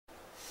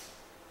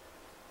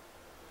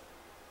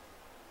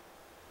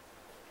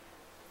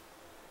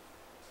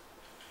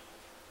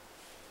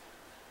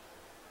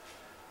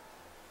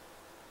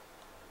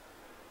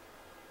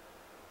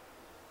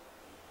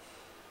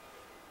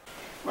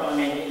Well, I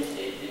mean,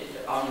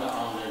 on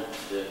the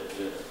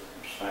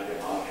slightly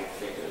larger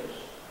figures,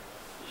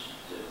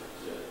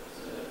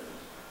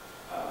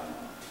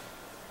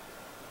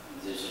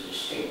 there's a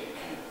distinct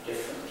kind of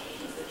difference,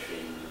 isn't it,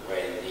 between the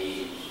way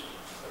these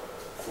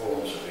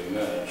forms have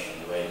emerged and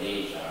the way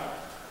these are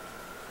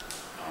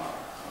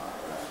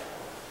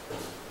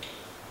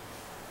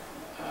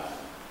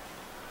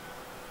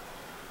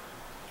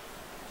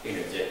you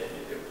know,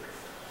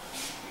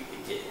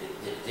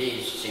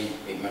 these seem to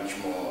be much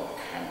more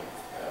kind of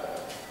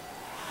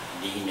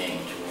leaning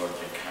towards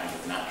a kind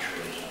of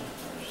naturalism,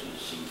 whereas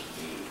these seem to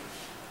be,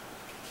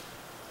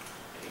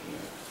 you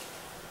know,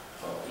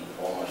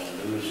 almost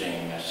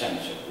losing a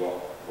sense of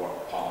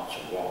what parts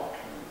are what.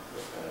 And,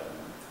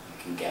 you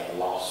can get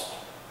lost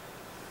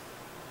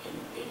in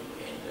the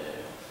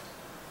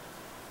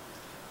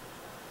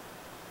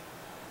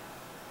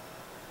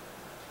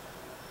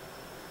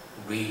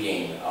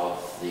reading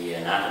of the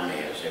anatomy,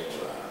 as it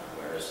were,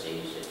 whereas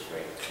these, it's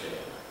very clear.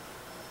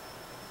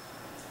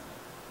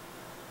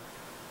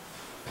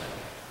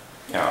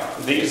 Yeah,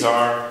 these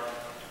are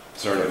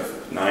sort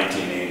of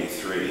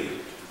 1983.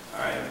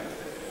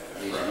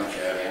 These are much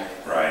earlier.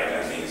 Right,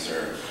 and these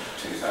are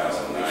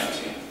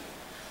 2019.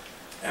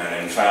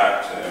 And in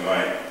fact, I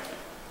might,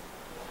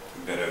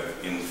 a bit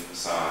of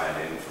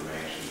inside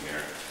information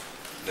here.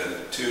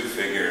 The two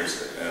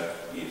figures at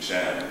each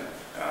end,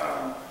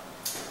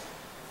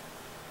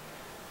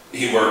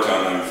 he worked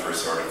on them for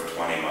sort of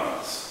 20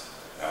 months.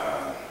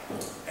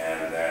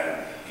 And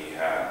then he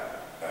had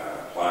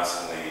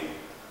plastiline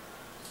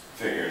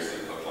figures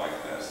that looked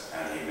like this,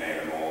 and he made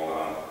a mold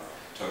on,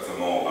 took the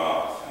mold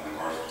off, and of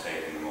course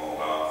taking the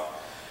mold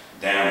off,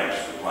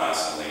 damaged the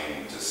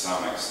plastiline to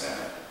some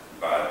extent,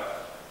 but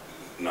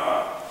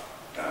not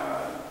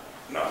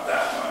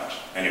that much.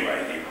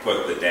 Anyway, he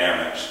put the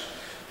damaged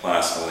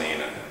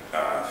plastiline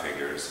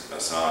figures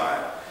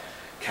aside,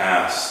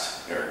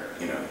 cast, or,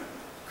 you know,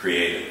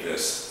 created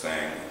this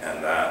thing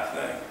and that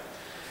thing.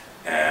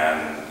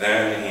 And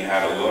then he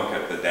had a look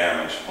at the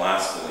damaged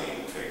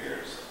plastiline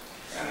figures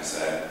and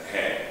said,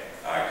 hey,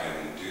 I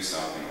can do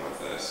something with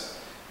this.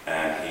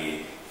 And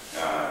he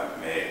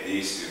made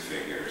these two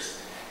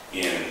figures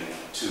in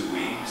 2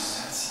 weeks.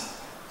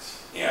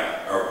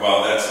 Yeah, or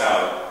well, that's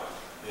how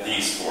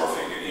these four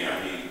figures, you know,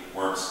 he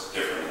works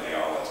differently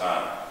all the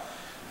time.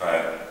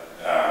 But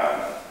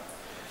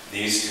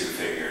these two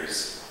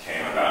figures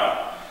came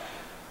about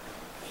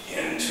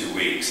in 2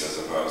 weeks as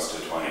opposed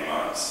to 20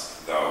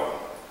 months, though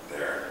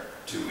they're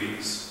 2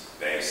 weeks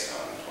based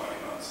on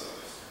 20 months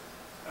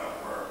of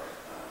work.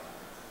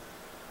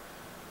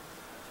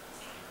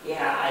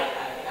 Yeah,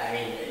 I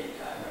mean,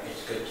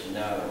 it's good to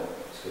know.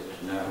 It's good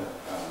to know,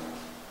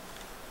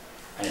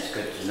 and it's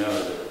good to know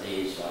that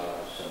these are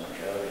so much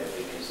earlier,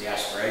 because the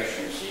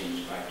aspiration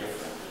seems quite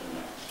different, isn't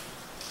it?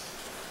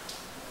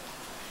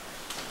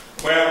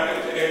 Well,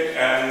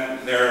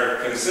 and there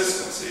are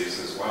consistencies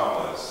as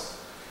well as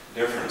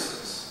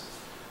differences.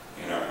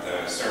 You know,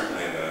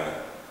 certainly the,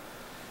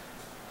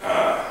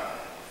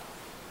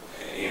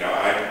 you know,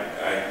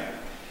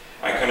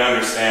 I can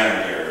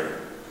understand your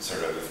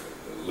sort of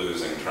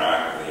losing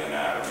track of the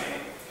anatomy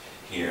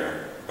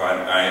here, but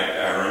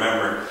I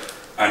remember,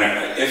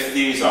 if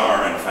these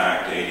are in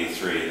fact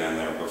 83, then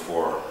they're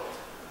before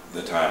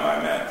the time I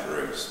met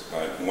Bruce.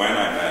 But when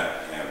I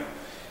met him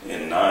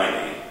in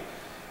 90,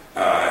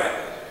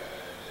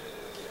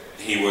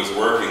 he was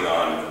working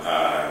on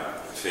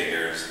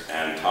figures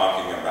and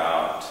talking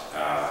about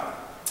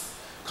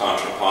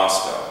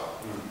contrapposto,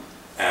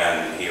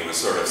 and he was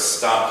sort of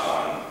stuck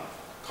on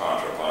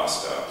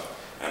contrapposto,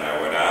 and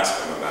I would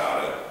ask him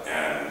about it,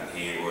 and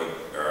he would,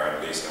 or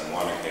at least on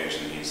one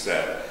occasion he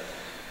said,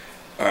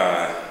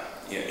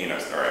 you know,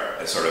 or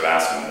I sort of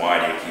asked him, why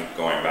do you keep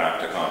going back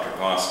to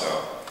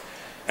contrapposto?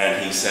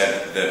 And he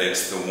said that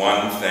it's the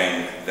one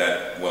thing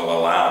that will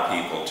allow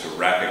people to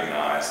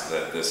recognize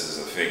that this is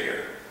a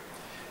figure.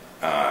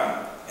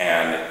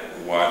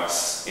 And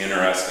what's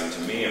interesting to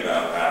me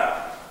about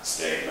that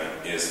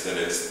statement is that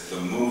it's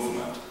the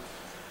movement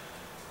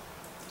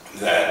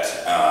that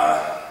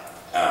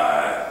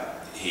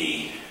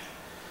he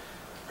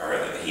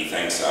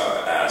thinks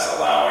of as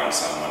allowing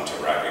someone to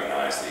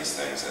recognize these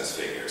things as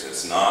figures.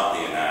 It's not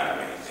the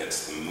anatomy,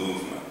 it's the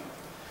movement.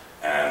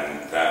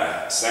 And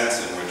that sense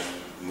in which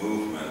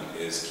movement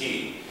is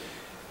key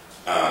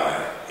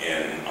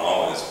in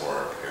all his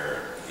work,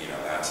 you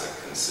know, that's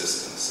a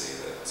consistency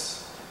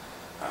that's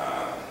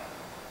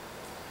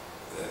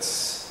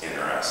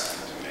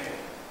interesting to me.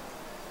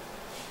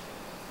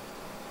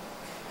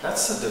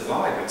 That's the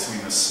divide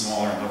between the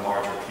smaller and the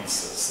larger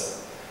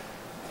pieces,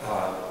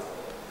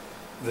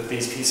 that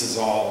these pieces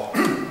all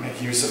make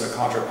use of a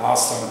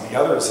contrapposto and the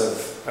others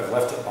have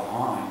left it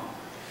behind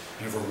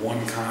over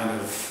one kind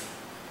of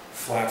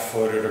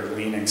flat-footed or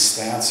leaning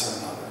stance or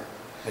another.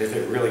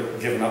 They've really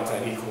given up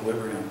that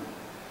equilibrium.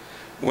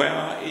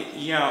 Well,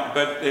 yeah,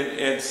 but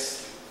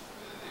it's,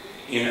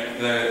 you know,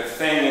 the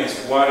thing is,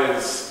 what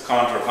is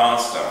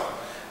contrapposto?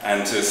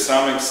 And to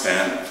some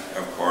extent,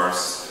 of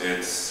course,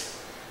 it's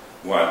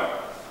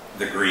what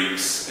the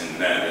Greeks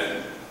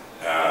invented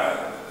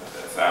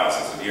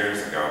thousands of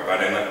years ago, but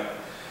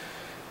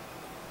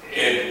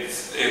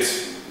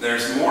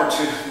there's more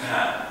to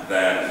that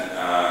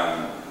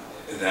than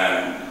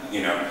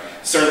you know.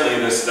 Certainly,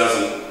 this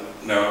doesn't.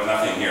 No,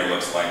 nothing here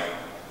looks like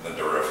the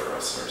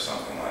Doryphorus or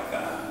something like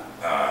that.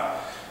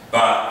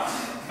 But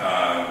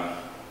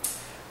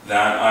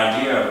that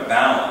idea of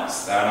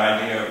balance, that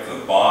idea of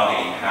the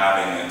body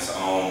having its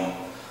own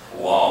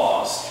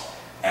laws,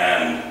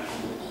 and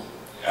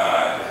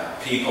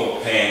people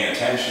paying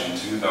attention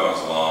to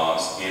those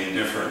laws in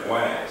different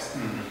ways.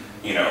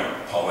 Mm-hmm. You know,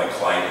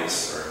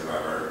 Polyclitus or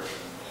whoever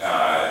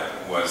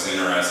was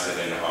interested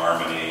in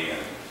harmony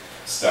and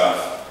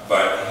stuff,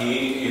 but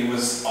it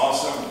was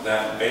also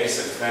that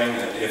basic thing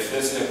that if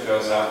this hip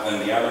goes up,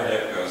 then the other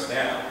hip goes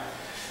down.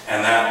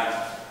 And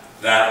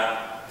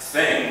that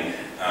thing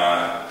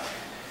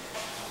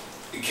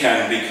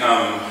can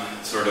become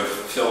sort of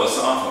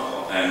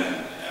philosophical,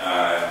 and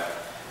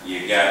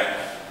you get,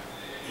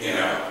 you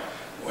know,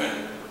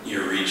 when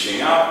you're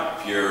reaching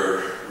up,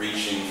 you're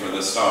reaching for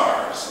the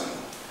stars and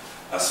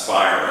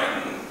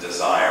aspiring,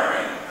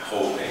 desiring,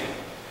 hoping.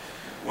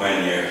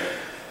 When you're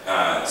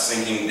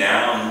sinking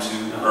down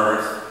to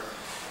earth,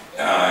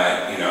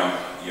 you know,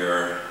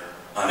 you're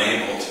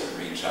unable to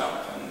reach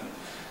up,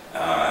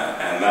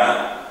 and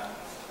that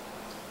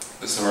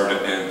sort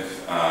of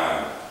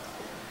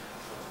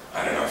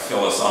I don't know,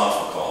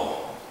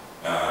 philosophical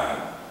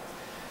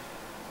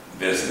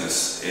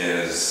business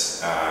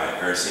is,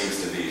 or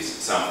seems to be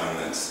something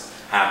that's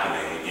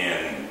happening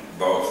in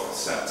both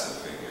sets of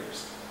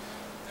figures,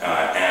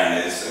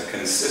 and is a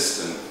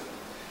consistent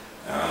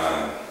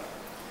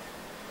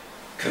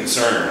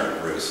concern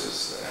of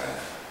Bruce's,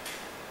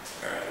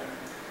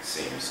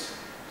 seems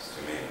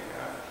to me.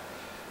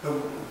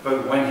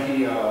 But when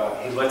he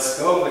lets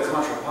go of the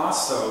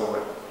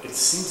contrapposto, it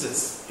seems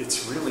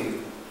it's really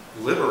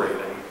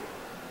liberating.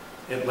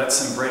 It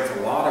lets him break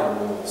a lot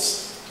of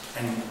rules,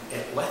 and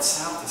it lets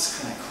out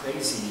this kind of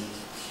crazy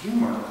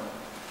humor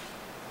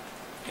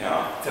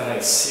that I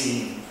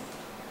see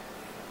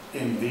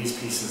in these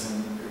pieces,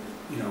 and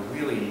you know,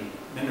 really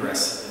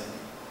interested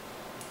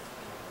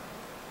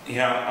in.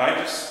 Yeah,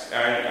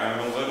 I'm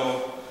a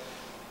little.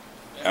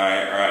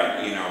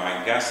 You know,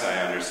 I guess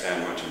I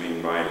understand what you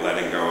mean by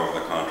letting go of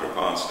the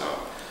contrapposto,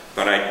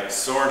 but I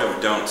sort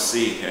of don't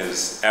see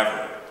his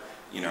ever.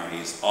 You know,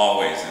 he's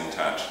always in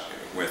touch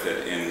with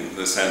it, in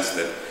the sense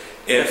that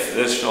if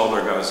this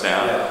shoulder goes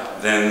down,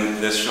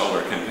 then this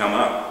shoulder can come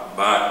up.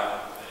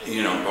 But,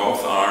 you know,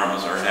 both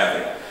arms are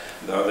heavy.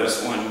 Though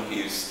this one,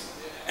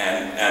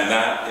 and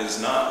that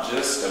is not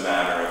just a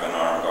matter of an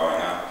arm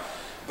going up,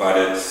 but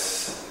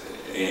it's,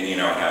 you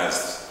know, it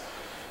has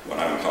what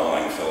I'm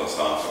calling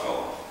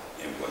philosophical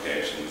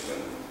implications,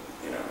 and,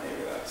 you know,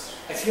 maybe that's...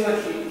 I feel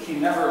like he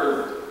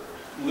never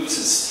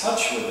loses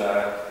touch with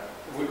that,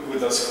 with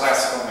those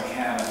classical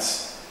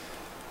mechanics.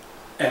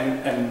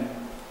 And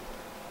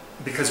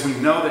because we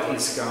know that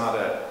he's got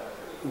it,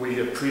 we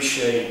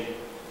appreciate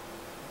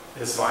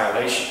his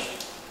violation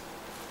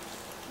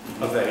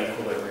of that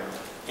equilibrium.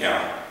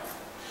 Yeah.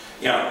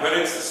 Yeah, but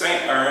it's the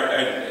same,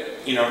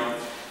 you know,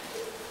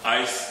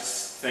 I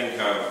think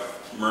of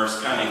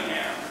Merce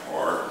Cunningham,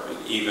 or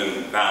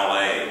even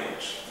ballet,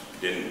 which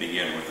didn't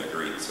begin with the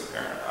Greeks,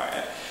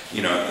 apparently.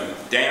 You know, the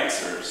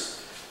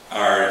dancers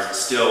are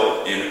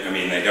still in, I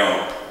mean, I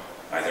don't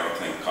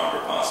think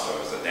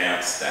contrapposto is a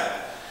dance step,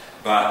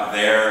 but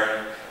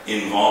they're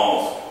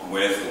involved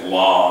with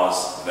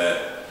laws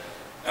that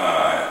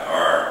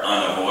are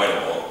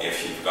unavoidable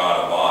if you've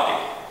got a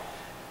body.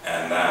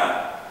 And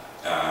that,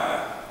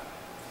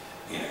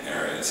 you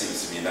know, it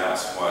seems to me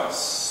that's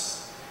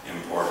what's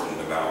important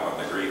about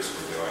what the Greeks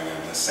were doing,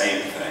 and the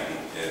same thing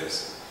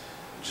is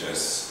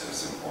just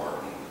as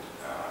important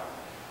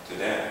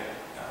today.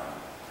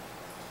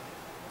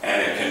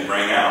 And it can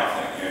bring out,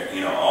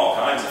 you know, all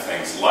kinds of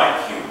things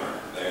like humor.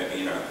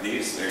 You know,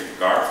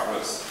 Garth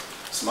was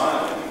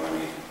smiling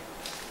when he.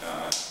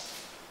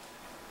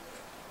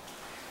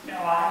 No,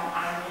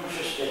 I'm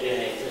interested in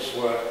it. This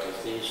work,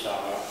 if these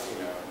are,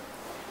 you know,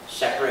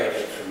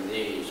 separated from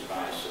these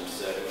by some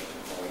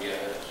 30 more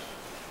years.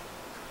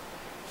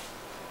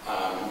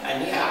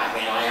 And yeah, I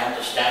mean, I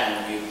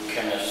understand you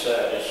can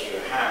assert, as you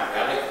have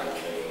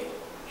eloquently,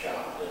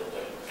 Jock, that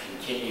the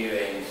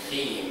continuing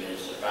theme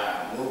is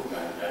about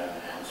movement,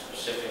 and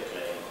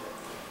specifically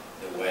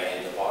the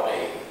way the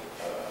body,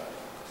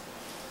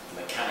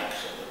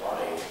 mechanics of the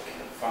body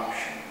can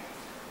function.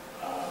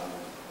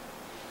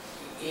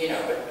 You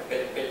know, but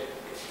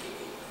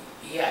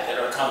yeah,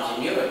 there are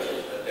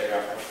continuities, but there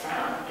are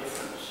profound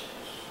differences.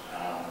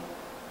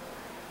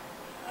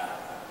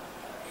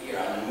 You know,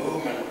 and the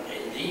movement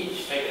in these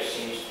figures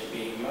seems to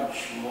be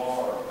much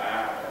more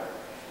about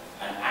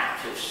an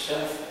active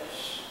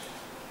surface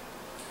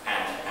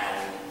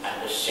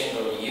and a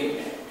single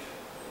unit,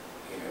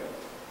 you know,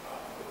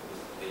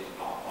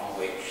 on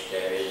which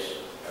there is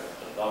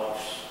a lot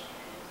of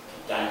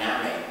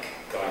dynamic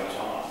going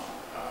on.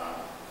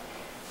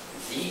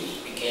 These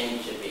begin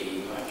to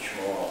be much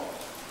more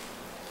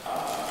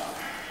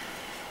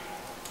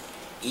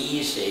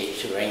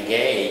tendency to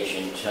engage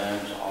in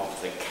terms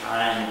of the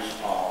kinds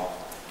of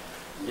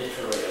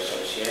literary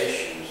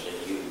associations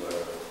that you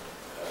were,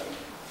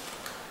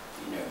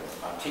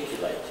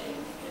 articulating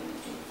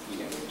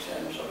in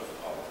terms of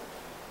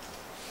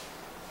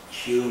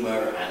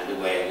humour and the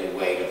way the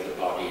weight of the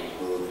body is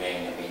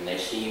moving. I mean, they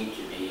seem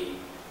to be,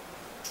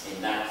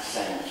 in that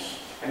sense,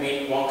 I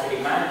mean, one could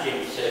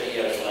imagine 30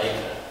 years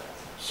later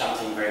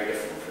something very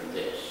different from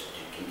this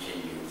to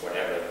continue,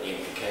 whatever the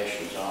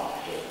implications are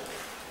here.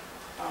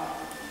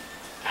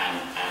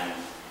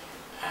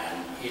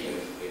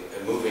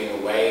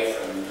 Moving away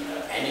from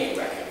any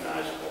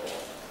recognisable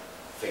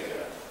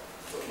figure,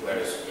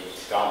 whereas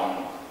it's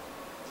gone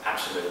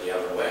absolutely the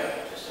other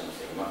way to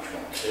something much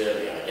more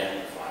clearly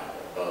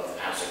identifiable, both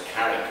as a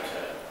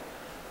character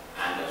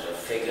and as a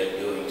figure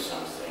doing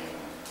something.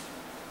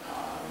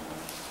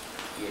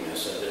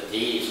 So that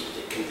these,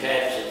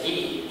 compared to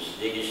these,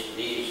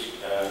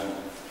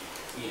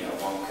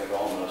 one could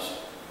almost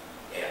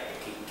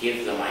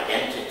give them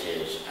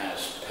identities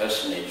as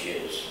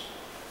personages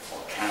or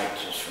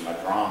characters from a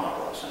drama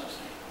or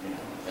something.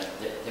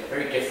 They're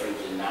very different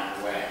in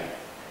that way.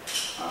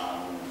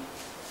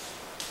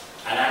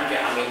 And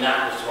I mean,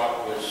 that was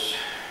what was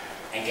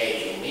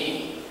engaging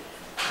me.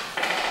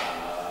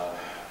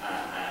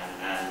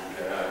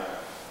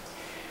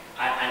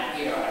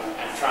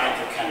 I'm trying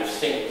to kind of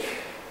think,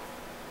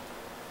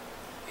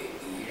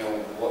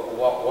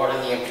 what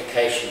are the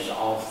implications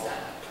of that?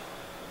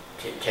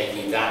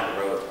 Taking that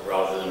road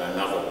rather than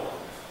another one.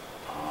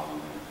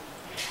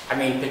 I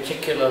mean,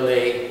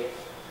 particularly,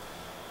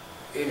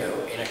 in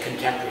a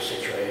contemporary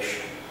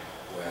situation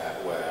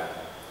where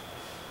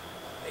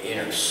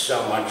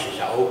so much is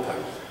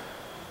open,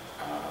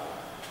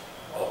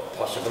 or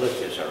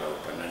possibilities are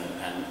open,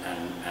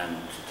 and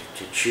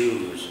to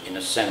choose, in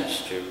a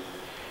sense, to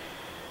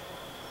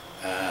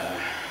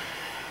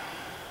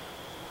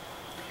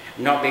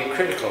not being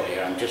critical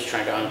here, I'm just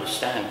trying to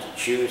understand, to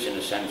choose, in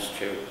a sense,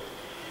 to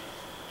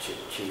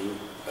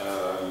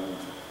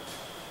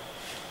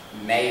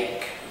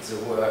make the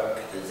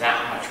work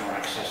that much more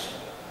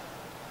accessible,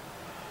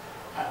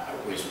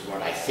 was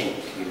what I think,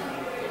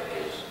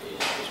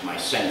 is my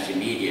sense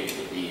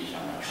immediately. These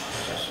are much more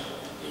accessible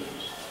than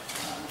these.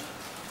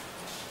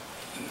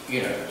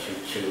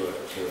 To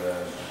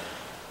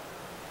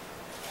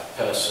a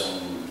person,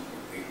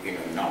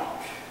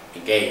 not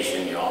engaged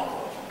in the art world.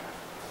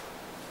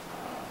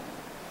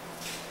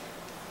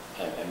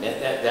 And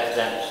that's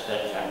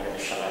I'm going to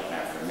shut up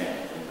now for a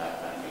minute, and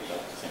that makes up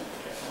to think a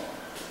bit more.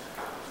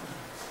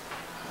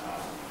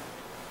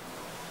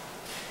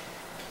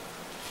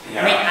 I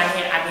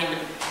mean,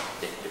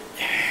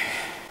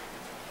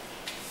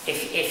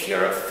 if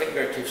you're a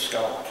figurative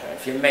sculptor,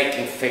 if you're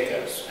making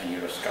figures and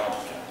you're a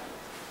sculptor,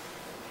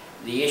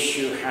 the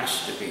issue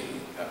has to be,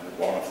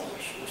 one of the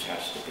issues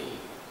has to be,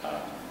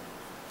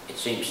 it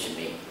seems to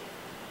me,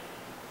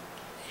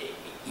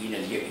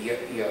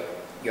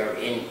 you're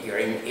in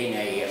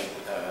a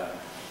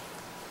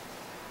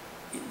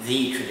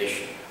the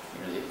tradition.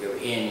 You're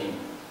in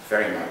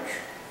very much,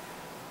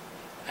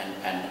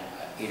 and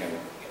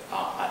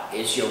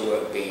is your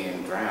work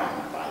being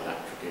drowned by that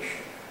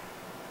tradition,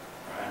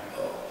 right?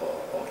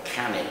 Or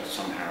can it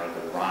somehow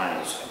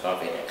rise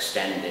above it,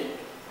 extend it,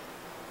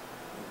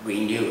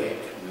 renew it,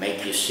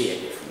 make you see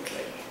it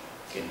differently,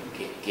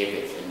 give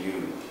it a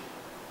new,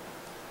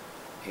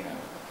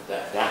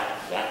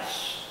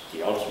 that's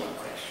the ultimate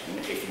question,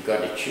 if you've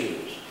got to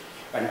choose.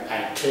 And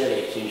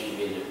clearly it seems to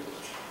be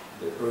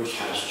that Bruce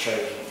has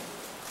chosen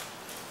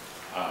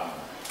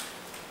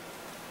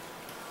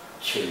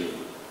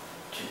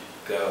to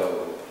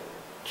go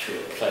to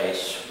a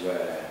place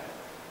where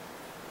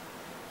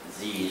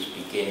these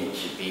begin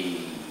to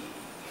be,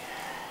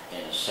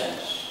 in a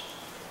sense,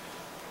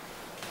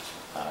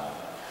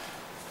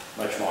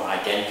 much more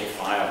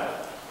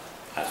identifiable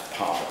as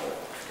part of a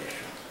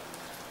tradition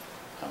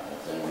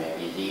than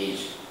maybe these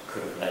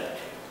could have led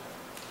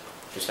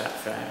to. Is that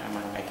fair? Am I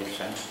making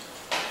sense?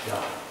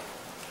 Yeah.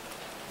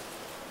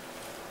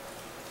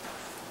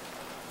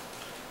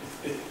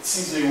 It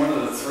seems to me one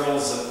of the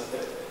thrills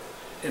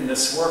in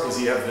this work is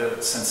you have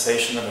the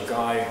sensation of a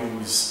guy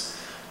who's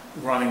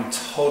running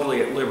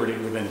totally at liberty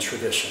within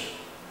tradition.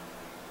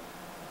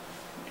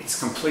 He's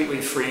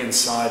completely free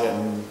inside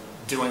and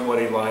doing what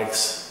he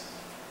likes.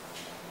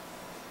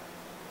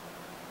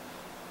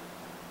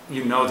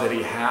 You know that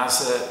he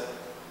has it.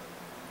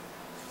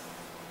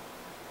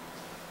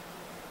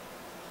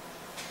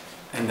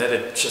 And that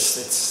it's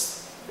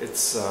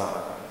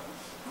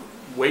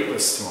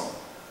weightless to him.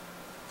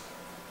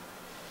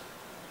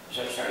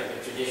 So sorry,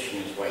 the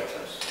tradition is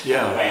weightless.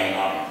 Yeah. Weighing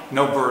on him.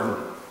 No burden.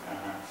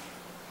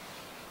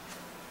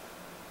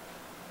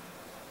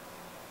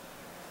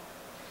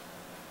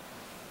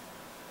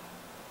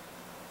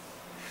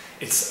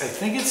 I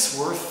think it's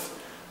worth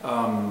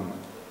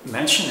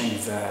mentioning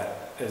that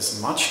as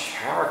much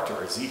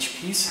character as each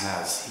piece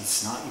has,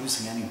 he's not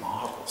using any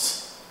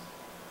models.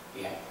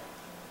 Yeah.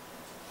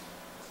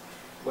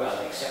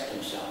 Well, except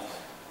himself.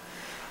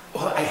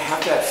 Well, I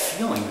have that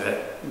feeling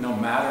that no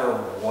matter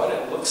what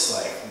it looks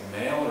like,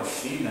 male or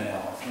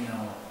female,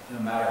 no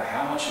matter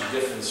how much it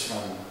differs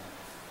from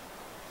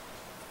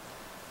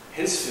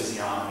his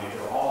physiognomy,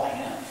 they're all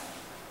him.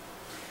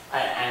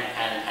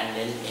 And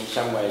in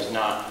some ways,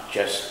 not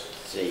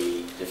just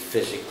the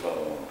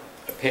physical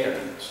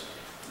appearance,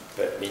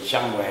 but in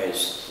some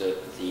ways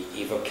the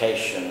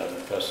evocation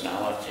of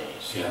personality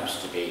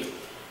seems to be,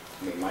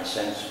 I mean, my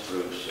sense of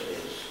Bruce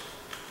is,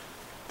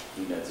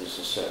 there's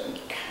a certain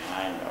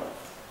kind of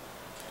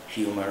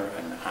humor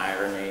and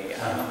irony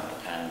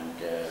and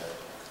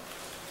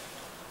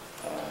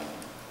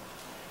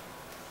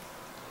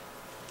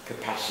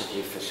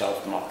capacity for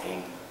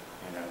self-mocking,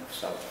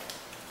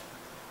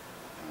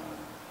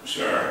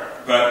 Sure,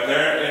 but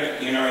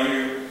there,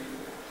 you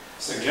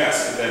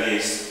suggested that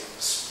he's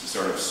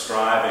sort of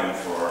striving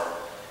for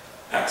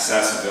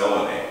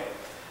accessibility,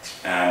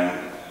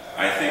 and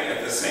I think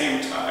at the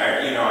same time,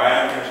 I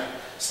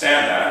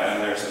understand that,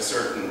 and there's a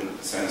certain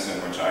sense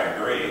in which I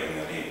agree, in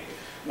that he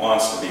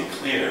wants to be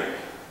clear,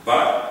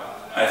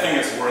 but I think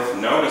it's worth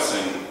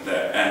noticing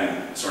that,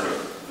 and sort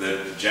of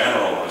the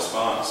general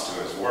response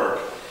to his work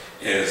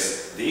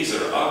is, these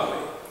are ugly.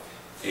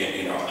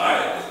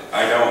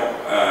 I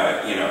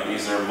don't,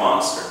 these are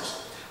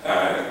monsters.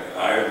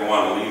 I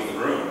want to leave the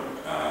room.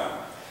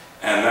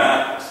 And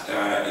that,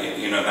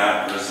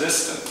 that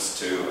resistance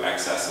to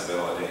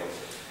accessibility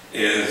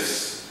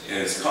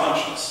is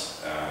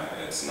conscious.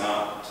 It's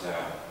not,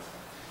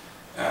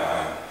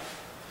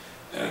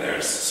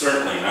 there's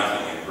certainly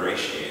nothing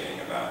ingratiating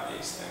about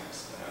these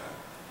things.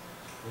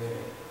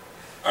 Really?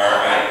 I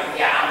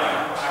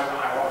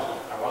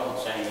wasn't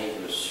saying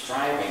he was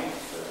striving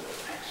for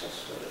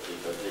accessibility,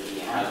 but that he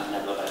has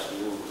nevertheless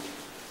moved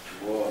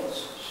towards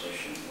a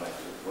position where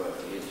the work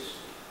is,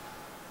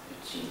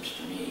 it seems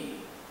to me,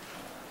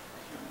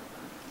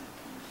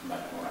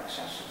 much more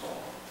accessible.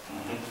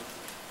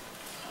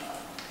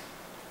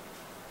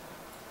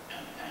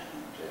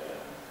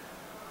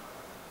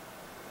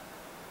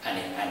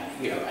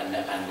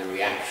 And the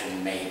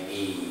reaction may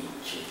be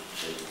to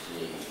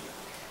the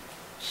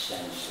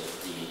sense that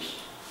these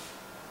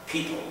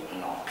people are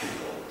not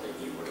people that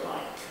you would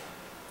like.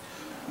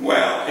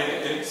 Well,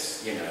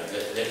 it's...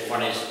 that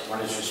one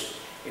is just,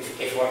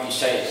 if what you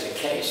say is the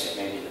case, it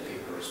may be that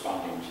people are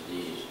responding to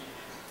these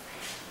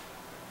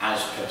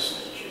as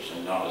personages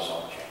and not as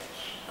objects.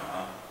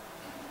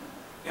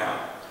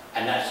 Yeah.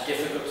 And that's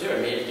difficult too. I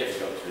mean, it's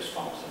difficult to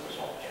respond to them as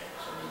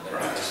objects. I mean,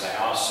 because they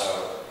are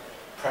so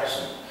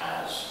present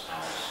as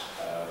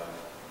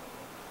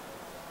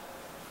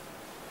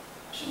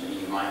somebody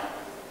you might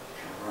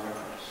run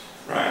across.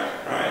 Right.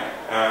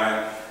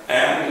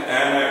 And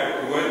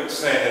I would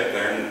say that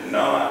they're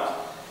not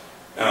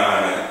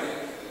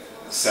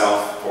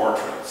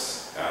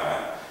self-portraits.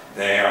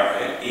 They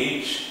are,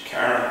 each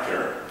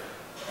character,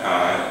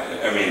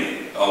 I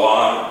mean, a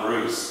lot of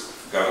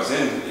Bruce goes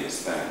into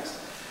these things,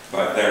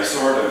 but they're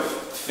sort of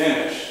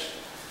finished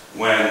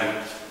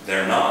when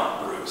they're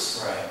not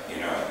Bruce. Right.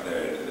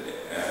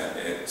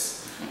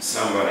 It's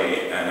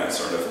somebody and a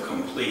sort of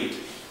complete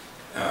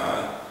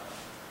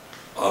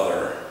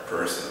other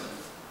person.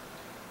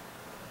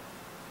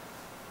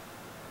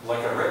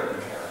 Like a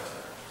written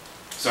character.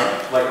 Sorry?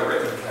 Like a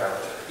written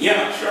character.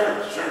 Yeah,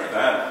 sure.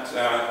 That,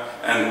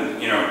 and,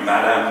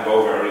 Madame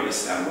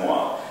Bovary's à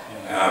moi.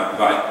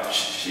 But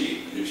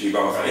she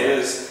both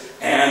is,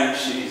 and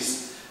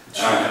she's,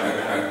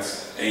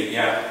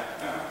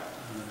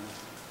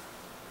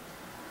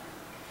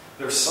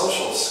 There's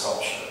social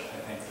sculpture,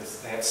 I think.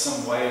 They have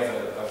some way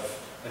of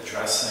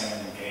addressing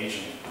and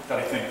engaging. But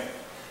I think,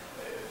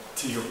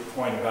 to your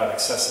point about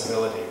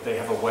accessibility, they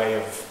have a way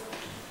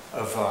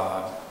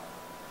of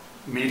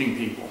meeting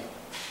people.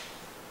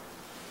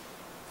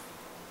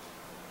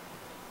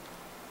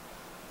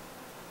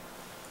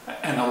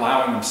 And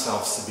allowing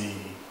themselves to be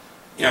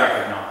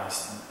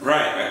recognized.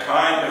 Right, a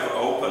kind of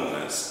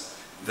openness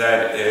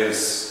that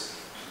is,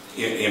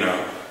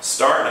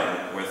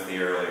 starting with the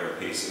earlier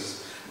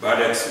pieces, but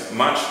it's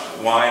much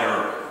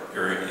wider.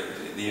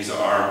 These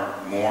are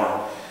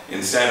more,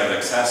 instead of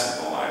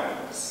accessible, I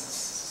would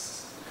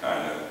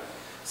kind of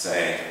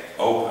say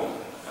open.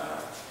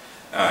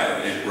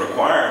 It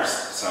requires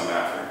some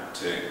effort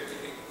to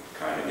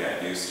kind of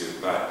get used to,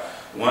 but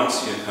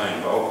once you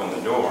kind of open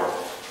the door,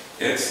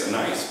 it's a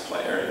nice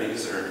player.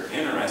 These are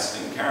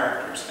interesting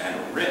characters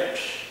and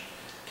rich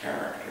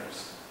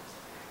characters.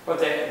 Well,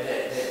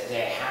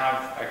 they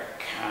have a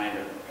kind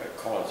of a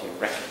quality of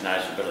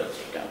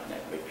recognizability, don't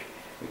they,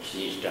 which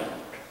these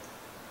don't.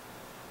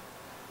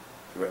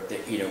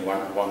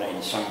 One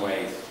in some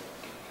ways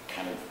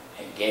kind of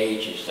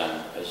engages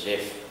them as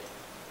if,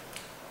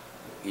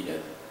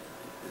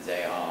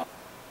 they are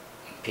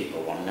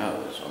people one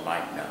knows or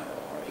might know,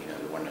 or,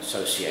 one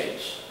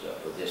associates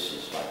that this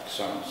is like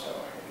so-and-so,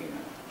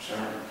 Sure.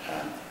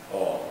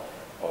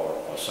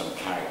 Or some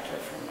character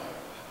from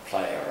a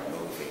play or a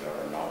movie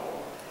or a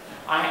novel.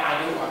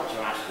 I do want to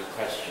ask you a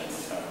question.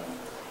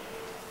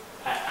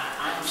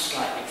 I'm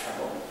slightly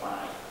troubled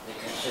by the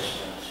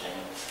consistency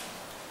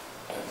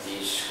of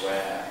these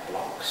square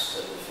blocks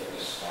that the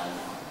figures stand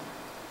on,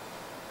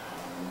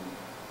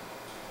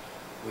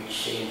 which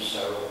seems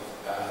so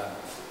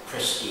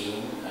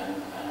pristine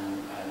and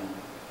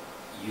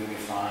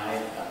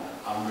unified and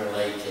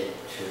unrelated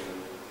to the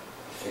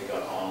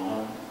figure on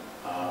them,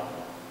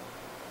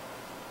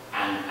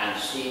 and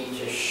seem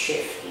to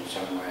shift in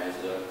some ways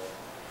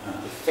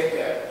the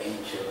figure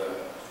into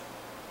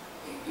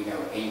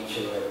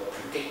a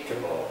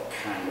predictable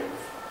kind of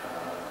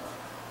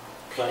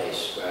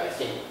place where I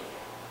think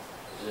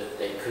that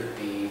they could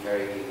be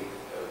very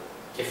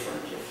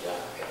different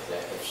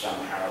if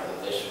somehow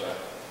that this were,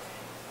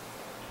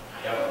 I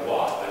don't know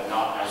what, but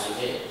not as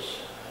it is.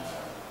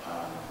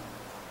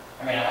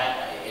 I mean,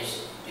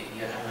 do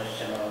you have a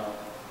similar?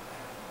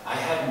 I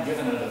hadn't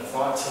given it a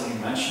thought till you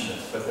mentioned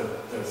it, but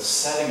the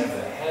setting of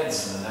the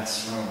heads in the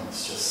next room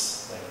is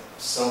just like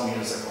so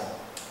musical,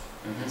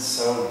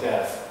 so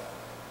deaf,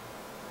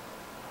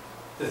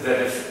 that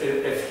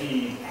if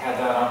he had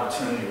that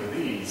opportunity with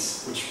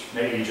these, which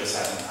maybe he just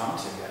hasn't come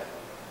to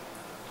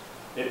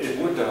yet,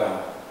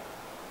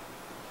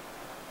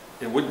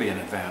 it would be an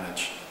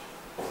advantage.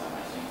 Well,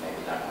 I think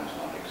maybe that one's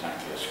not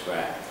exactly a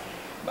square.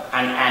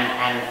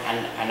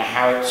 And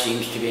how it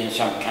seems to be in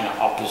some kind of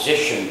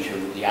opposition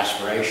to the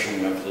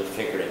aspiration of the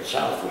figure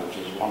itself, which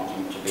is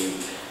wanting to be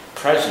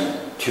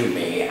present to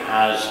me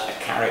as a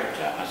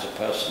character, as a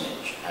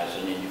personage, as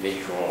an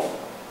individual.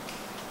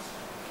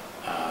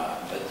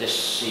 But this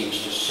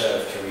seems to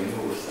serve to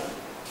remove them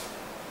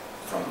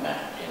from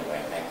that, in a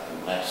way,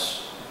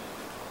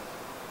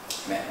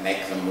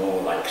 make them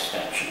more like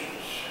statues.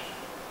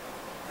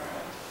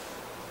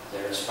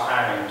 They're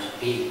aspiring to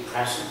be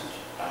present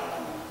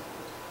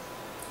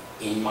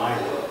in my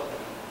world,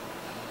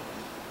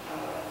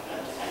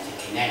 and to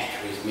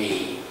connect with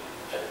me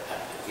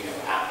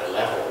at the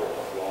level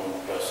of one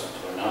person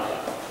to another,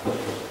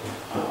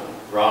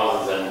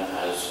 rather than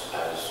as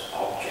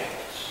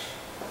objects,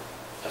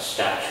 as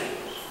statues.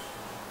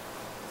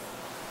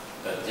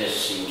 But this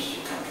seems to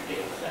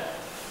contradict that.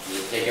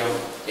 They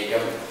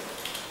don't.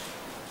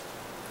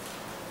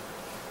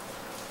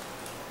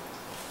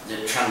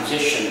 The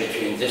transition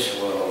between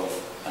this world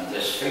and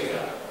this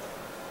figure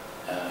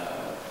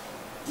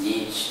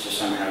needs to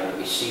somehow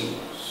be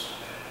seamless.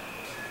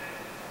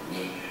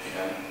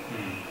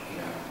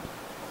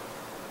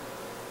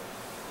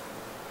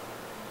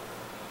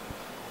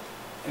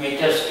 I mean,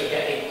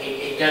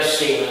 it does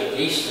seem at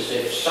least as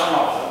if some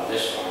of them,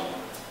 this one,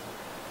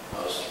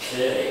 most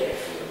clearly,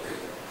 if you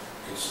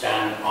could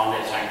stand on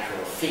its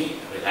actual feet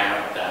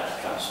without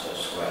that cluster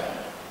square,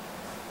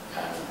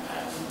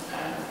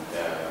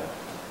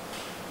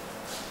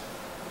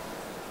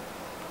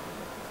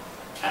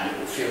 and it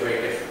would feel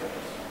very different.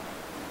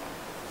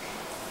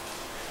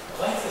 I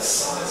like the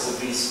size of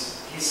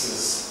these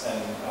pieces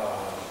and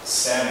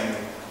standing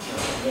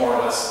more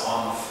or less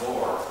on the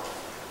floor.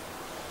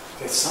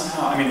 They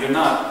somehow, I mean,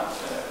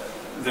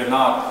 they're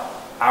not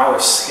our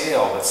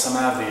scale, but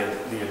somehow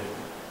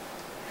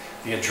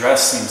the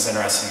address seems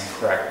interesting and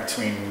correct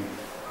between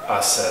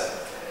us at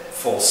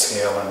full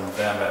scale and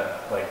them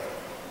at like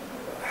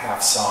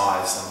half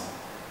size,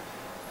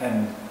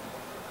 and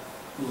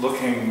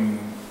looking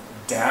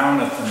down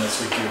at them as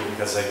we do,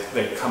 because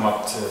they come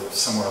up to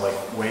somewhere like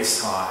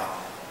waist high.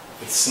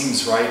 It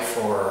seems right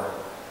for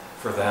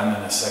them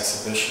in this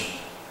exhibition.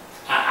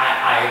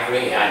 I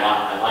agree. I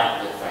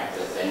like the fact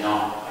that they're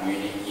not. I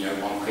mean,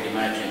 one could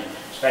imagine,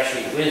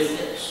 especially with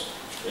this,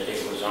 that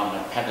it was on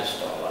a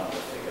pedestal and the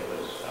figure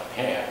was up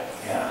here,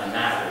 and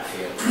that would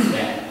feel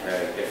then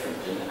very different.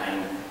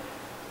 And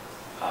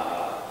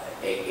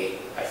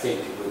I think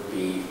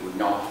it would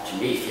not, to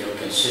me, feel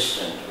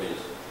consistent with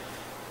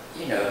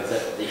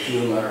the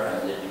humour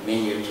and the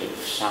diminutive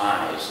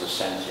size, the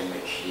sense in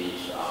which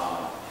these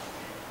are,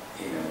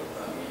 I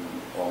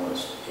mean,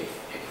 almost if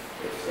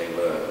they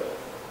were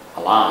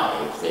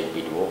alive, they'd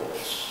be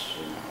dwarfs,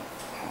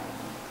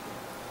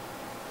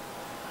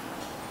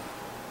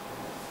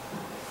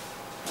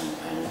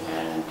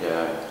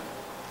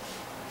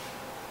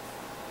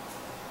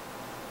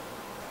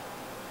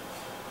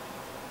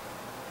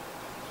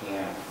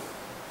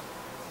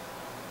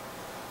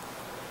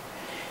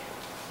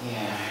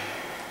 yeah.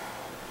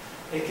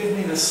 It gives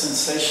me the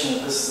sensation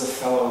that this is a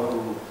fellow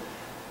who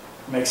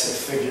makes a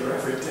figure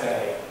every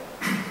day.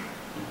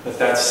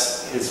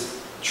 That's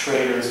his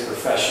trade or his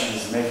profession,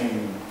 is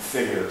making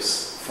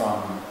figures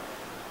from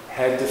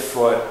head to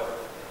foot,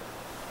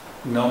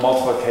 no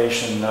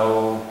multiplication,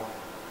 no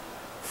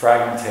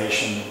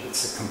fragmentation.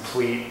 It's a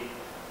complete,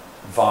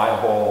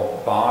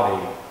 viable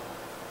body.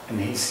 And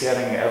he's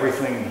getting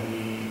everything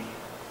he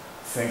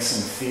thinks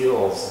and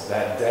feels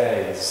that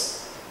day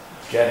is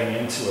getting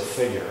into a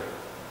figure.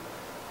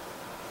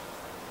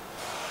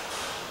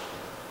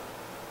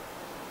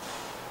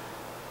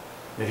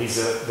 That he's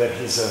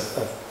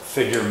a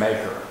figure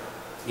maker.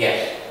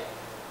 Yes.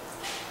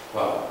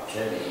 Well,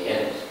 clearly he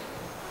is.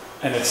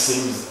 And it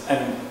seems,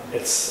 and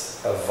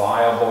it's a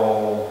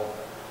viable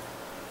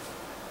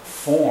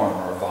form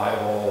or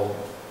viable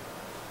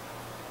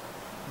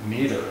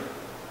meter.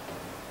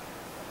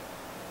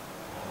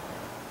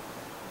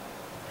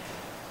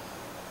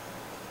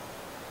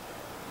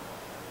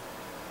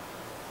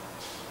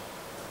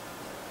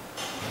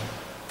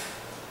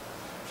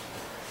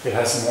 it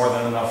has more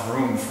than enough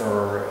room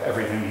for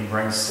everything he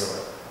brings to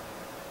it.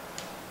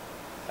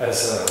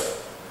 As a,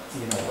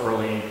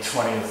 early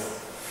 20th,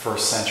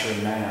 first century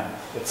man,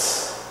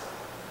 it's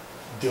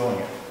doing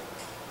it.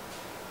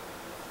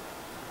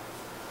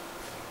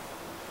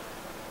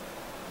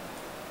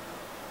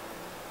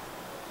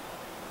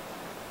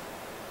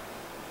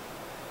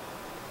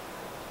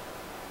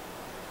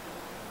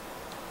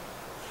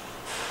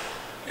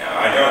 Yeah,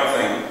 I don't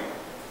think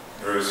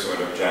Bruce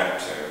would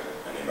object to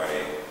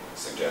anybody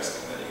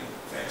suggesting that he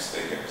makes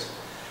figures,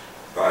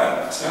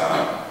 but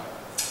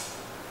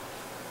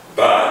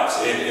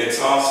it's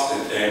also,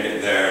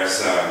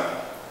 there's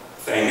a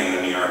thing in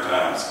the New York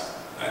Times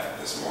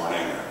this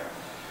morning,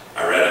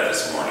 I read it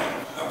this morning,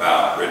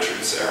 about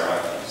Richard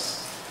Serra.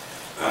 He's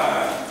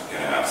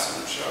going to have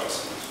some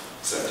shows in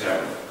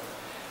September.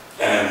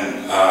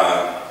 And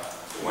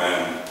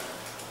when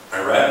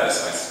I read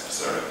this, I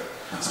sort of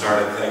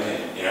started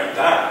thinking,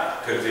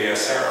 that could be a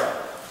Serra.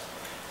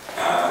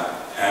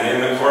 And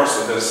in the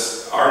course of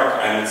this article,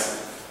 and it's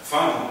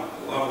fun,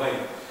 lovely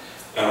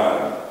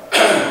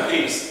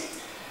piece,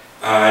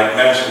 it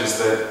mentions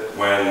that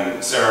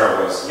when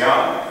Serra was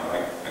young,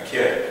 like a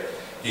kid,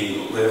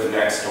 he lived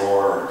next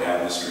door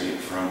down the street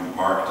from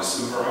Mark de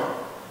Souverain,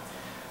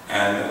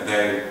 and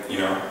they,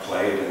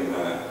 played in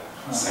the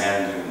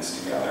sand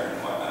dunes together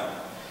and whatnot.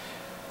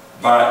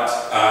 But,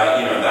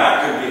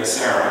 that could be a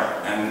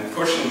Serra, and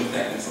pushing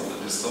things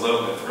just a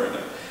little bit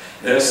further.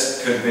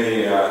 This could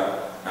be de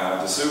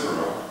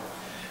Souverain.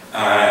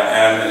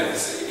 And,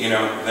 it's,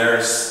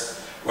 there's,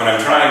 what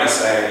I'm trying to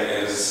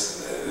say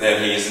is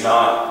that he's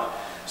not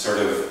sort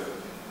of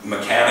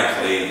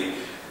mechanically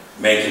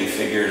making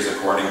figures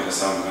according to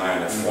some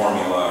kind of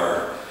formula,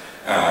 or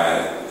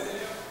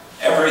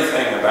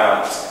everything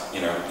about,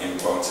 in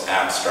quotes,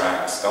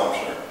 abstract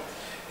sculpture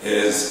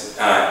is,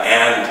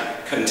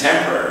 and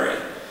contemporary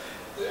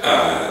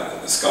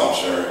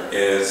sculpture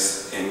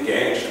is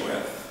engaged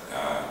with.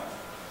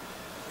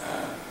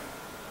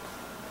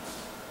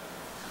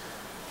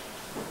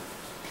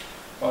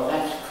 Well,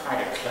 that's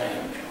quite a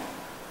claim,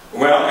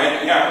 John. Well,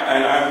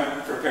 and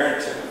I'm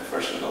prepared to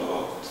push it a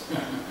little.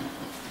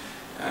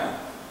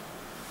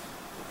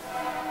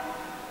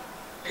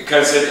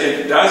 Because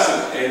it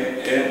doesn't,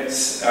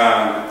 it's,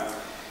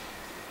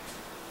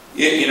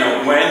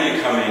 when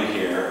you come in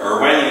here, or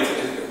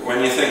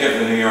when you think of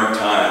the New York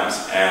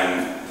Times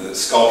and the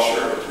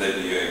sculpture that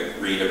you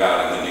read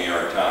about in the New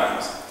York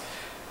Times,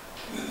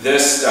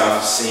 this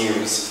stuff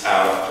seems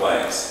out of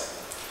place.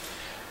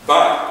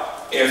 But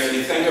if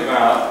you think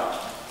about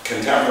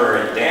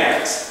contemporary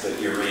dance that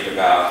you read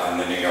about in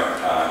the New York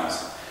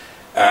Times,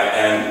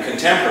 and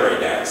contemporary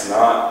dance,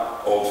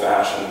 not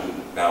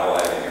old-fashioned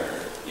ballet, or,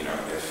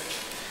 if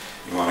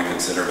you want to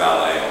consider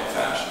ballet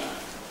old-fashioned,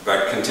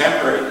 but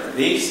contemporary,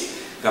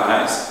 these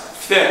guys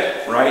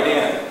fit right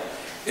in.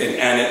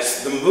 And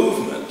it's the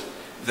movement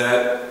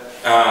that,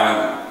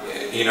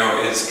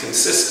 is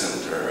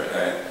consistent, or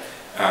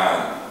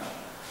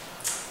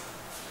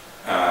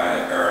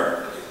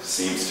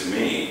seems to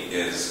me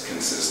is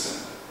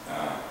consistent,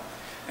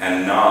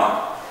 and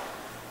not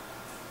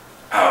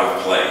out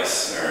of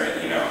place, or,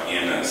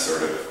 in a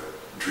sort of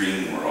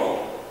dream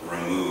world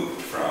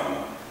removed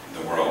from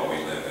the world we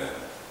live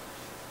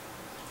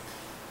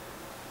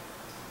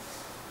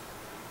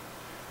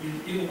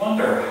in. You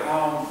wonder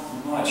how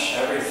much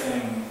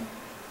everything,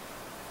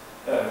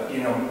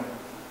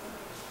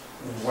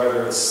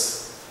 whether it's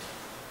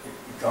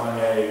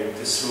Gagnier,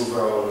 de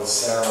Souverain,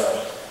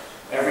 Serra,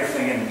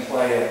 everything in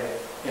play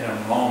in a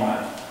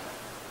moment,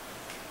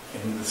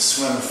 in the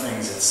swim of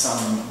things at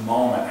some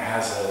moment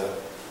has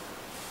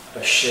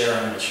a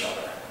share in each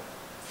other.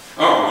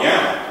 Oh,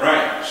 yeah,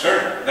 right,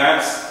 sure.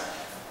 That's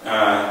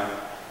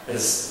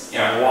as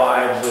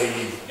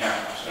widely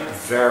sure.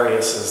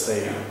 various as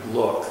they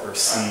look or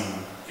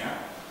seem. Yeah.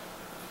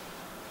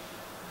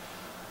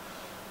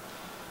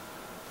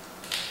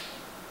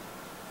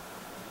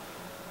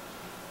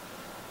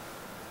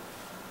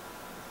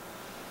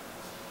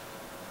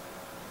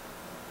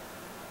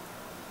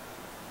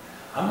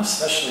 I'm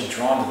especially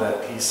drawn to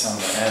that piece on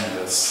the end,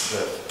 that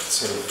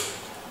sort of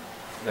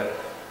that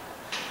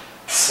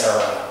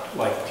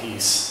Serra-like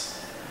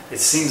piece. It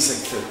seems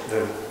like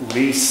the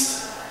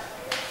least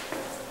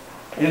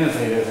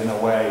innovative in a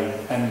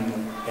way, and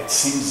it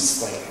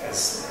seems like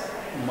as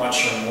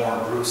much or more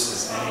Bruce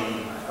as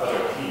any other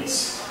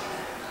piece.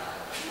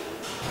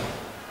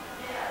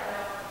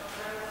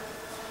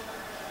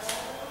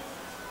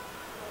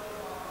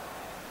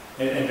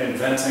 In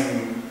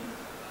inventing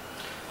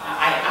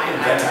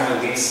the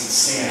least and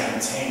seeing it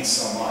contain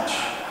so much.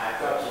 I've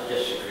got to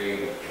disagree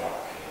with Jock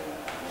here.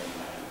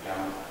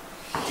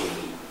 I don't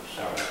see,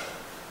 sorry.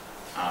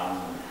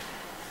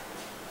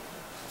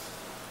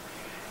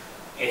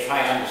 If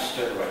I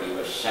understood what you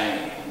were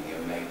saying,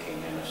 you're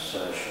making an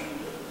assertion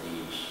that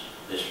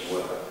this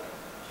work,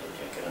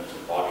 taken as a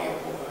body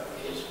of work,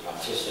 is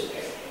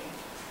participating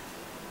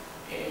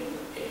in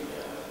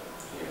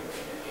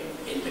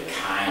the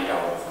kind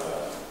of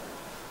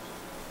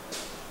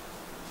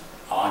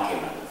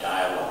argument,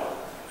 dialogue,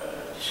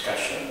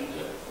 discussion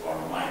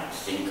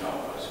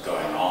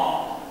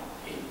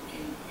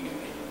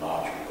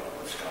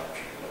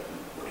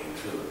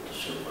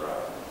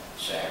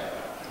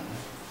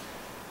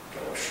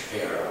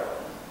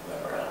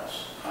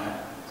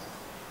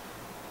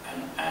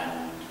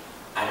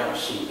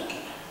see that.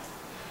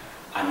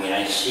 I mean,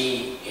 I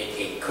see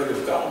it could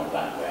have gone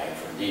that way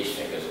from these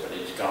figures, but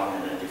it's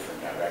gone in a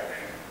different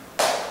direction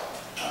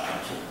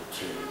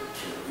to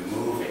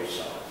remove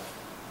itself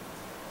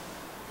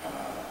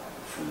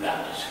from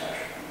that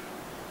discussion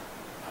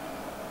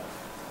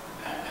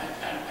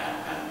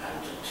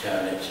and to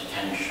turn its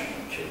attention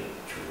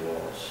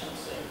towards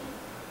something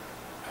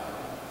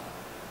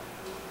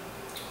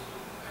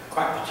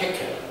quite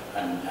particular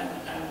and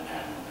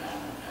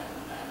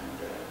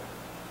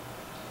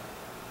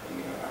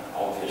you know,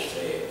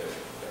 obviously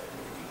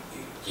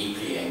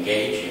deeply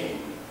engaging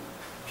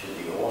to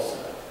the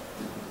author,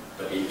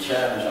 but in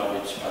terms of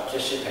its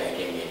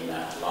participating in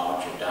that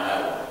larger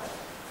dialogue,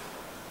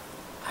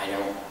 I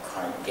don't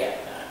quite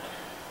get that.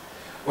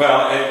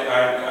 Well,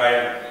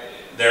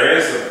 there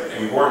is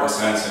an important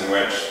sense in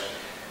which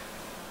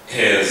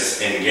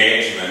his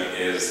engagement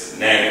is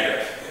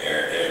negative.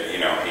 You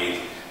know,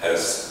 he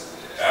has,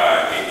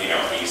 you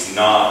know, he's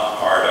not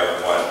part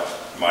of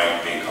what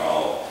might be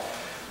called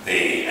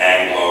the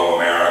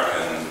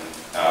Anglo-American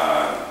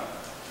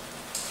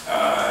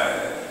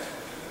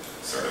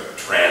sort of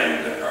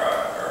trend,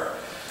 or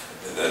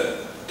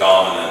the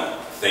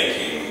dominant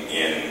thinking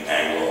in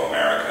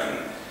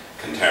Anglo-American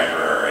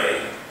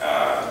contemporary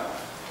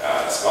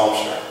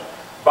sculpture.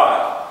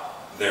 But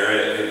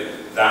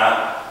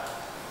that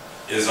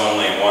is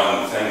only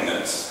one thing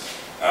that's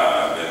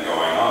been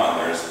going on.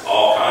 There's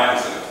all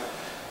kinds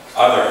of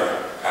other,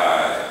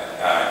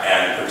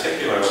 and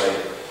particularly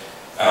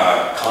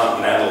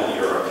continental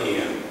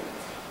European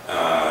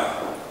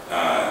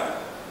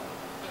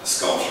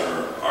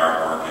sculpture,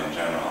 artwork in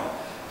general,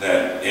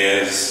 that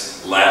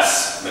is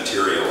less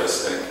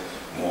materialistic,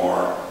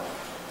 more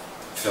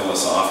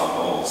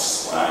philosophical /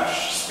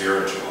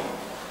 spiritual.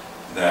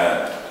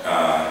 That,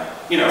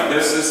 you know,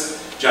 this is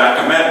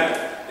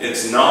Giacometti.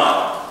 It's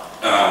not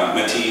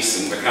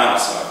Matisse and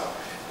Picasso.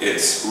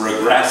 It's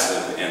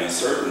regressive in a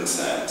certain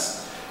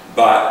sense,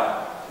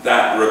 but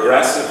that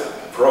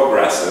regressive,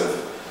 progressive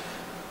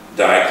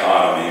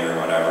dichotomy or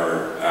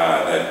whatever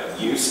that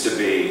used to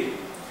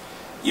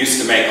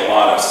make a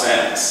lot of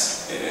sense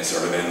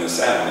sort of in the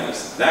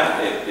 70s,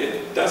 that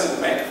it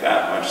doesn't make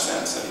that much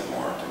sense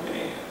anymore to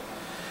me.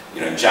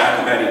 You know,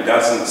 Giacometti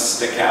doesn't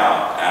stick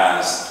out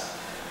as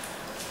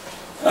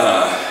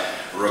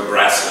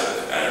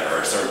regressive,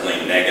 or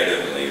certainly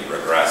negatively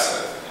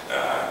regressive.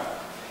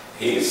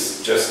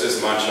 He's just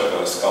as much of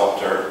a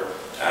sculptor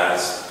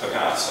as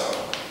Picasso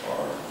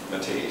or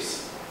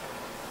Matisse,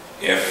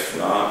 if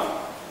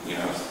not, you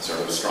know, sort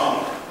of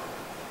stronger.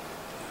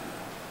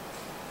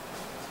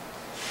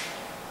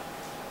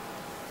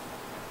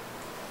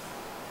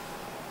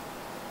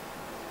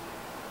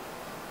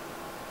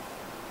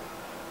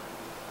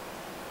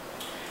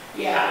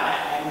 Yeah,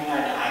 I mean,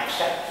 I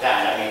accept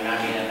that. I mean,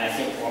 and I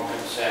think one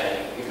could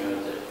say, you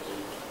know, that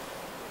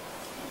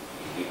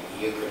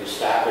you could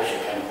establish a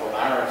kind of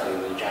polarity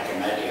with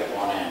Giacometti at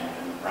one end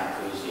and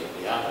Brancusi at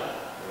the other.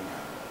 You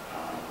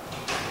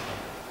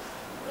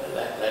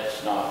know,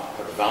 let's not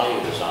put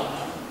values on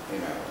them. You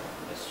know,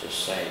 let's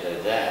just say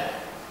they're there,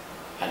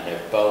 and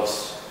they're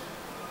both.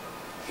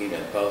 You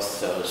know,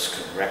 both those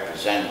could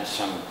represent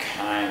some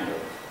kind of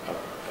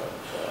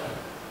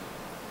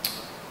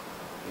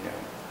you know,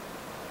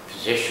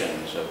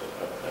 positions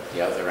at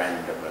the other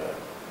end of a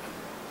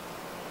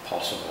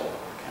possible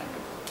kind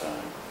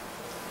of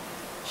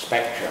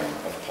spectrum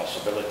of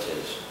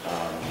possibilities.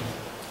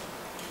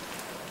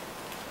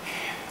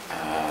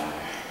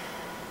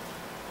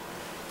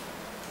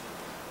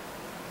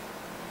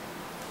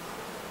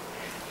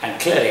 And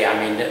clearly, I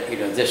mean, you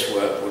know, this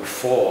work would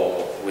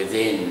fall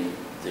within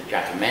the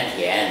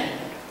Giacometti end,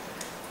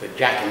 but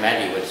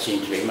Giacometti would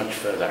seem to be much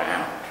further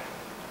out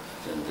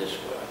than this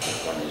work.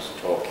 If one is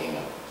talking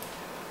of,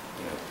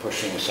 you know,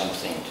 pushing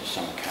something to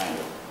some kind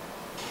of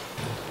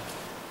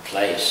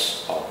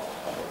place of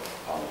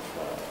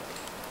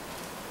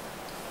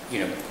you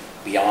know,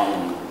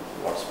 beyond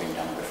what's been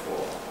done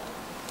before.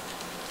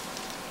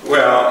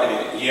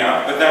 Well,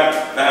 yeah, but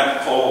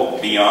that whole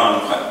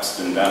beyond what's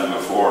been done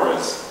before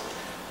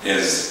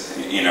is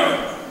you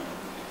know,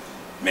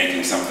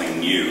 making something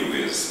new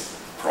is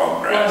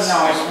progress.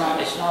 Well,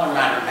 no, it's not a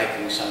matter of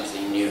making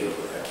something new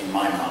in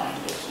my mind.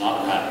 It's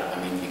not a matter of,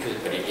 I mean,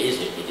 but it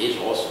is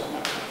also a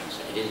matter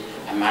of, it is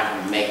a matter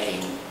of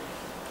making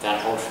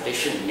that whole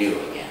tradition new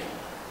again.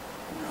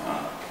 You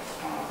know?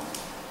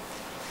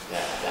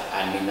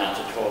 I mean, that's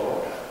a tall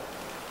order.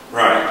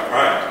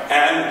 Right,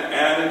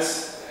 and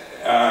it's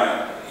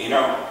you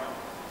know,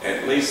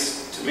 at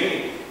least to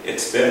me,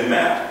 it's been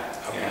met.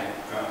 Okay.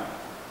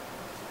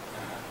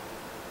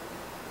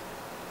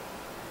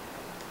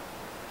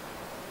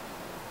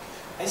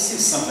 I see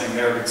something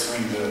there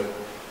between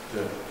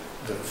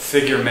the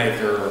figure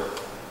maker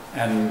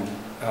and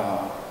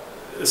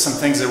some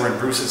things that were in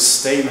Bruce's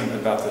statement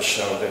about the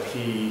show, that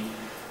he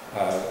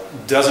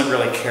doesn't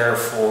really care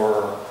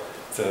for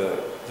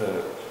the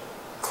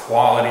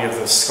quality of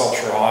the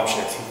sculpture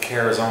object. He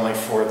cares only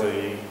for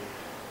the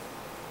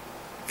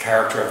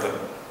character of the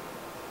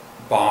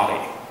body,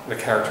 the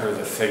character of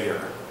the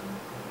figure.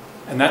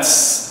 And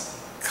that's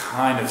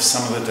kind of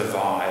some of the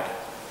divide,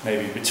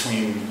 maybe,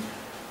 between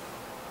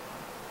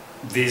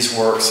these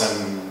works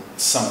and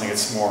something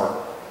that's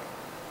more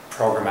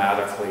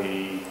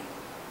programmatically,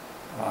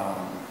 I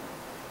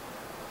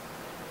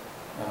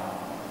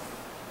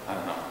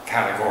don't know,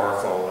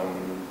 categorical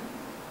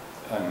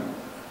and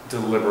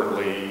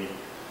deliberately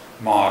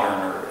modern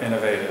or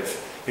innovative.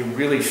 It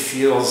really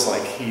feels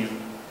like he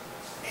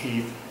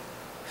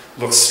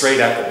looks straight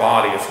at the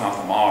body, if not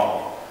the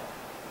model,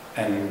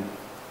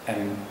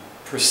 and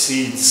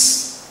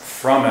proceeds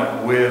from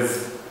it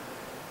with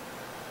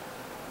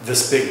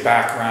this big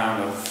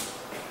background of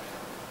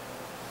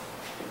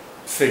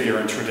figure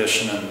and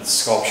tradition and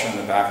sculpture in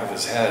the back of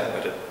his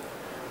head,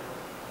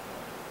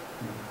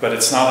 but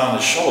it's not on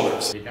his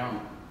shoulders. They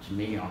don't, to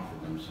me, offer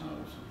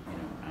themselves,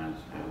 as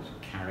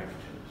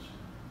characters,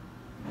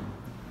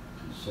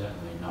 and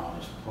certainly not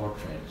as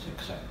portraits,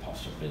 except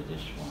possibly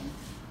this one.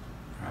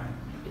 Right.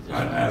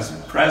 But as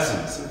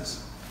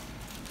presences.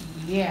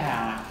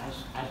 Yeah,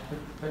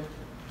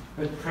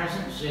 but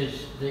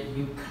presences that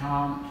you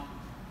can't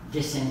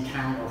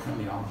disentangle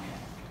from the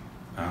object.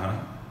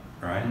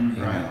 Right.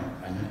 You Right. know,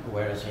 and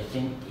whereas I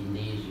think in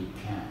these you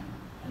can,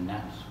 and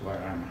that's where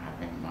I'm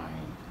having my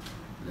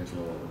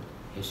little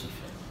hissy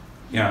fit.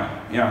 Yeah.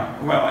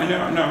 Well, I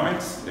know. No,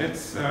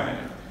 it's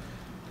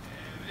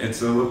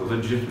a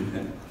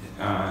legitimate.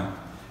 All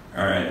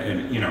right,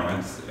 and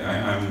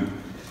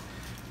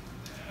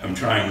I'm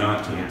trying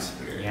not to.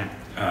 Yeah.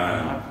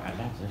 I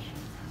love this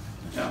one.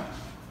 Yeah.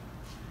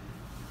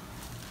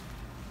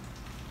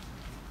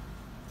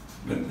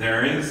 But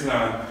there is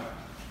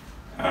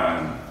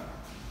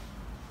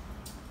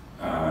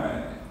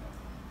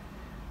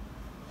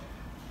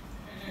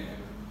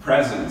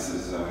presence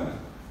is a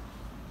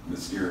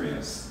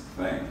mysterious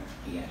thing.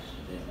 Yes,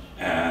 it is.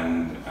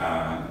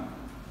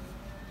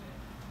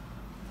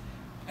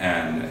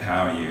 And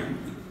how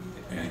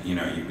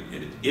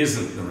it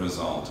isn't the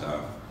result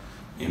of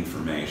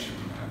information,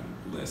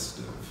 a list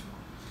of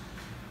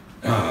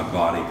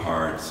body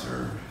parts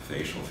or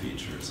facial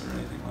features or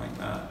anything like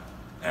that,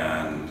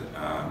 and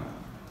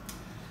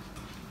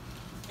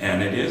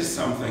it is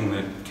something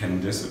that can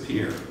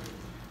disappear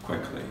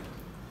quickly,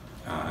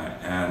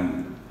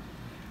 and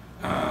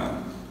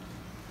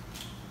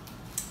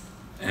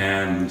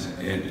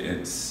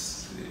it's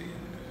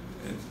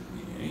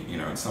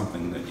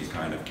something that you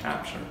kind of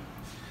capture,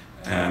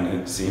 and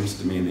it seems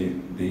to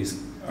me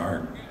these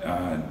are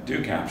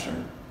do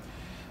capture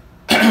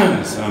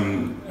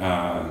some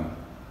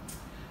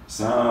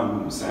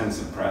sense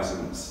of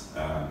presence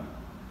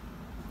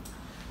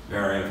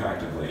very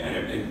effectively, and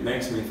it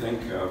makes me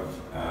think of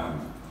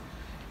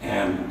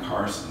Anne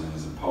Carson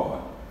as a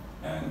poet,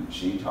 and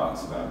she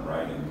talks about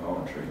writing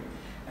poetry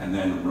and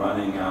then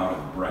running out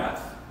of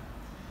breath,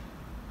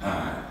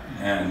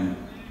 and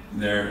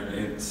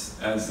it's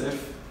as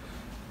if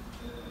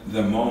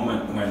the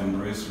moment when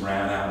Bruce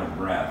ran out of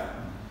breath,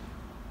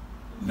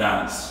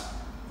 that's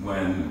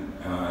when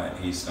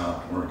he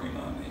stopped working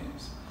on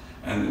these.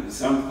 And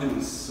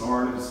something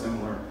sort of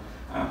similar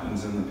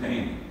happens in the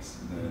paintings.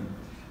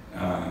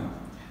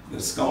 The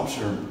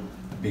sculpture,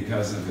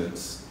 because of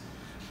its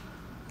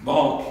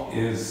bulk,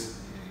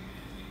 is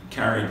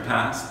carried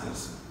past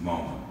this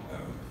moment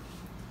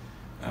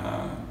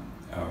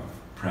of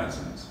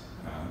presence.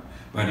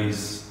 But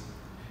he's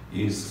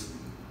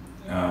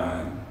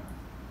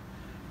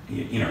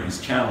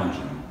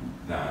challenging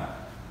that.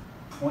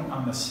 Point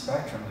on the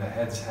spectrum the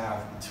heads have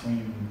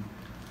between,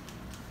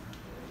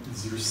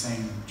 as you were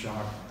saying,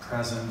 Jock,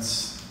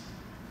 presence,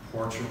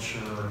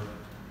 portraiture,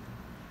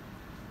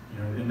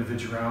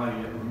 individuality.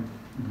 It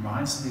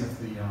reminds me of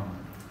the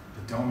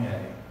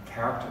Daumier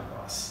character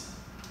busts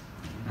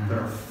that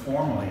are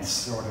formally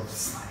sort of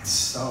like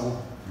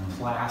so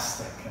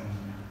plastic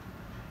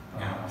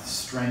and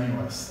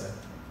strenuous that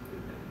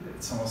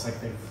it's almost like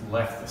they've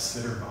left the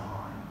sitter behind.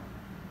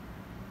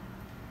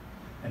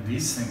 And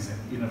these things,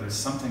 there's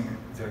something,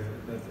 the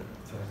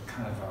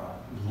kind of a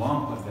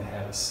lump of the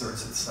head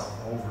asserts itself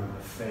over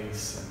the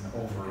face and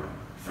over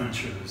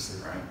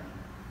features. Right.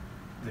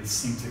 They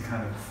seem to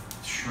kind of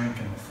shrink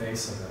in the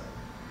face of it.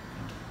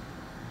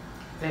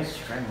 They're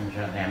strange,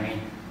 aren't they? I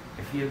mean,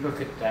 if you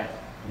look at that,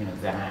 that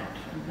and that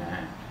and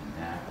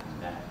that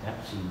and that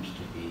seems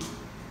to be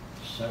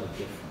so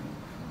different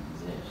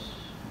from this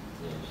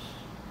and this.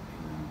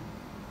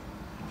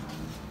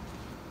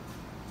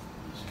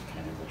 It's a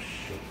kind of a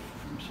shift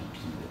from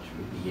something that's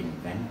really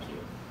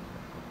inventive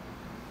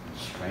and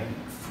strange.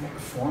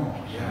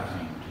 Formal, yeah.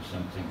 To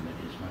something that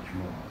is much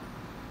more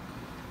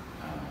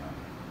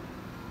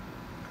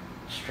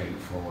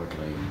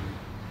straightforwardly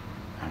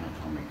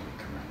anatomically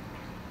correct.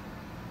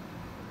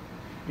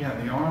 Yeah,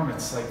 the arm,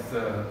 it's like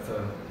the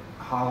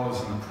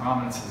hollows and the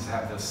prominences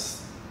have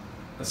this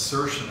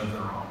assertion of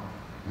their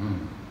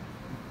own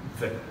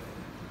that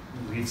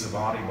leaves the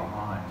body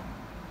behind.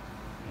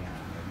 Yeah,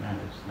 that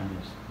is kind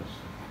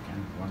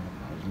of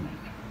wonderful, isn't it?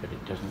 But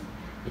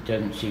it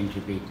doesn't seem to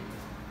be,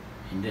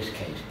 in this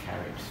case,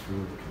 carried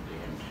through to the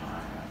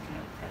entire kind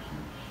of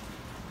presence.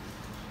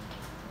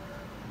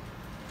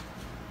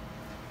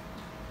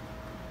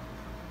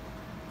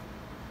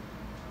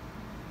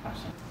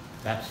 passing.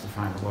 That's the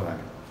final word.